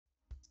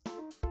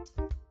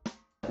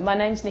My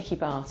name's Nikki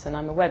Barton.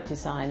 I'm a web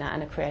designer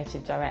and a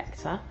creative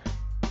director,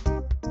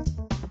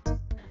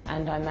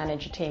 and I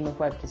manage a team of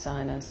web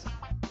designers.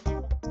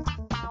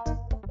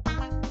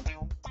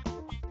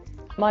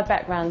 My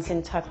background's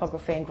in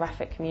typography and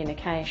graphic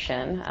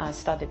communication. I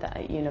studied that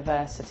at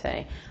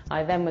university.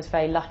 I then was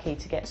very lucky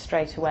to get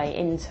straight away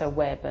into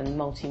web and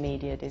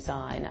multimedia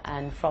design,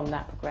 and from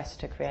that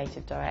progressed to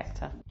creative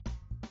director.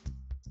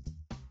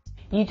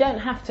 You don't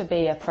have to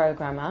be a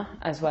programmer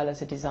as well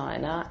as a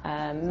designer.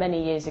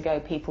 Many years ago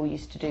people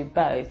used to do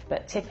both,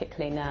 but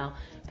typically now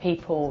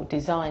people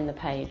design the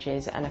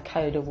pages and a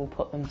coder will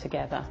put them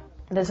together.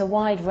 There's a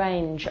wide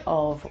range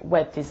of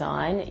web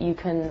design. You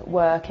can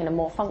work in a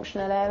more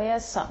functional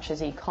areas such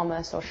as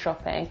e-commerce or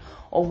shopping,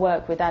 or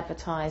work with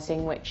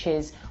advertising, which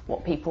is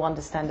what people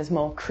understand as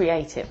more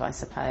creative, I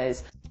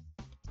suppose.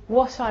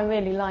 What I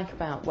really like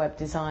about web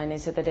design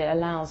is that it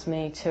allows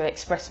me to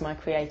express my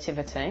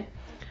creativity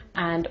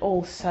and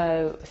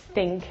also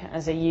think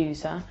as a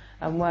user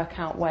and work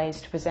out ways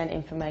to present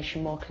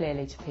information more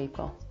clearly to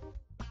people.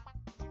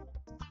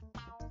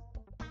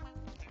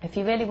 If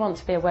you really want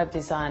to be a web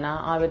designer,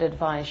 I would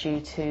advise you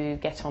to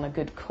get on a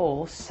good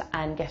course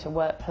and get a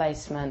work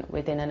placement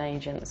within an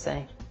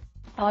agency.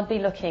 I'd be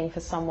looking for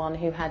someone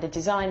who had a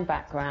design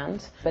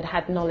background but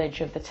had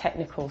knowledge of the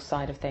technical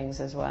side of things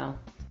as well.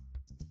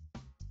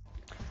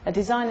 A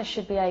designer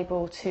should be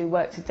able to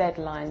work to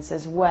deadlines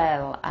as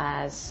well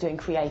as doing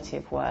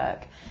creative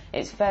work.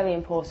 It's very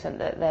important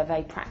that they're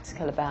very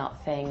practical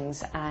about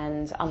things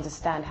and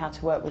understand how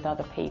to work with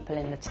other people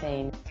in the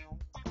team.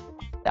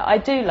 I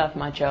do love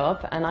my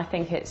job and I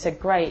think it's a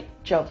great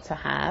job to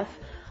have.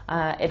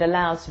 It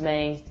allows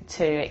me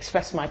to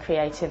express my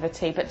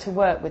creativity but to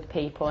work with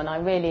people, and I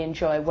really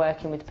enjoy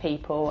working with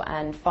people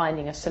and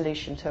finding a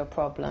solution to a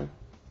problem.